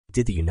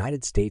Did the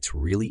United States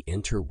really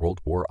enter World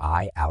War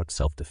I out of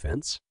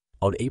self-defense?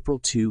 On April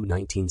 2,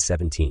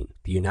 1917,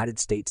 the United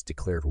States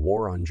declared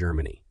war on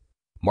Germany,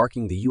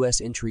 marking the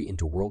U.S. entry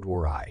into World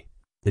War I.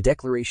 The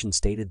declaration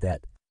stated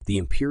that the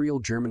Imperial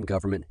German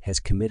Government has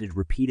committed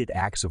repeated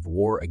acts of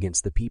war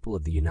against the people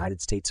of the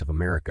United States of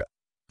America.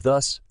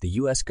 Thus, the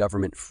U.S.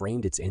 government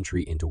framed its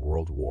entry into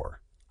World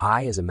War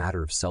I as a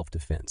matter of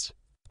self-defense.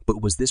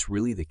 But was this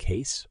really the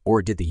case,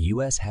 or did the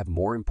U.S. have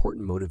more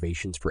important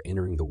motivations for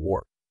entering the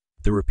war?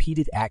 The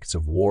repeated acts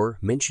of war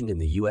mentioned in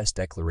the U.S.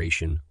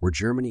 declaration were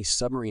Germany's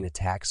submarine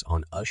attacks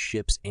on US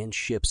ships and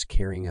ships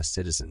carrying US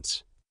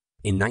citizens.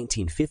 In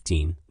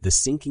 1915, the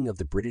sinking of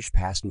the British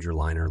passenger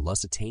liner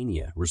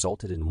Lusitania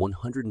resulted in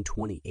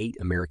 128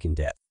 American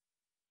deaths.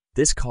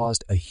 This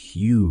caused a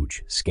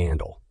huge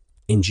scandal.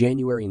 In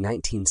January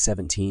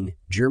 1917,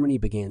 Germany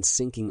began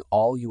sinking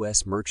all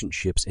U.S. merchant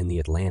ships in the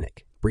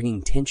Atlantic,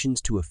 bringing tensions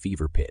to a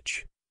fever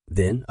pitch.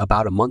 Then,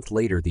 about a month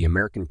later, the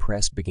American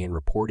press began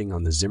reporting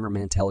on the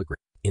Zimmermann telegram.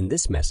 In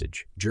this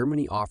message,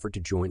 Germany offered to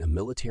join a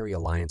military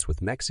alliance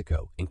with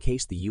Mexico in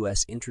case the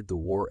U.S. entered the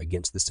war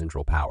against the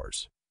Central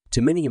Powers.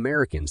 To many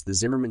Americans, the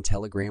Zimmermann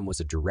telegram was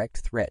a direct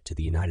threat to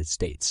the United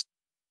States.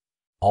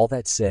 All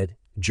that said,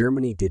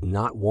 Germany did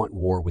not want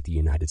war with the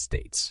United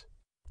States.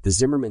 The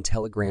Zimmermann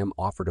telegram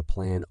offered a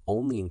plan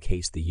only in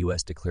case the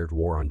U.S. declared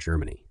war on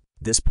Germany.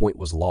 This point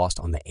was lost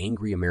on the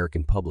angry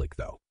American public,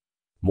 though.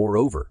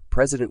 Moreover,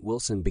 President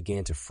Wilson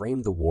began to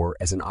frame the war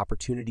as an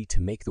opportunity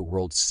to make the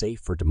world safe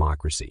for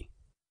democracy.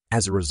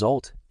 As a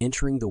result,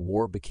 entering the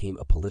war became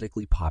a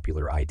politically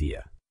popular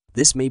idea.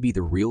 This may be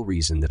the real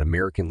reason that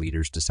American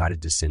leaders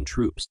decided to send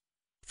troops.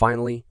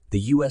 Finally, the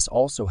U.S.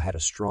 also had a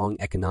strong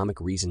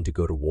economic reason to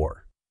go to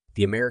war.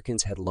 The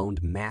Americans had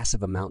loaned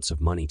massive amounts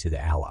of money to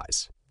the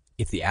Allies.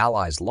 If the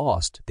Allies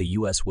lost, the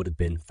U.S. would have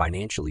been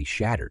financially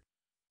shattered.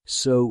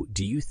 So,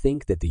 do you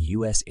think that the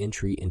U.S.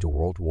 entry into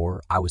World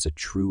War I was a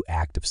true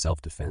act of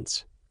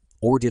self-defense?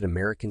 Or did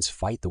Americans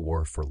fight the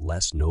war for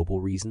less noble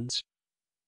reasons?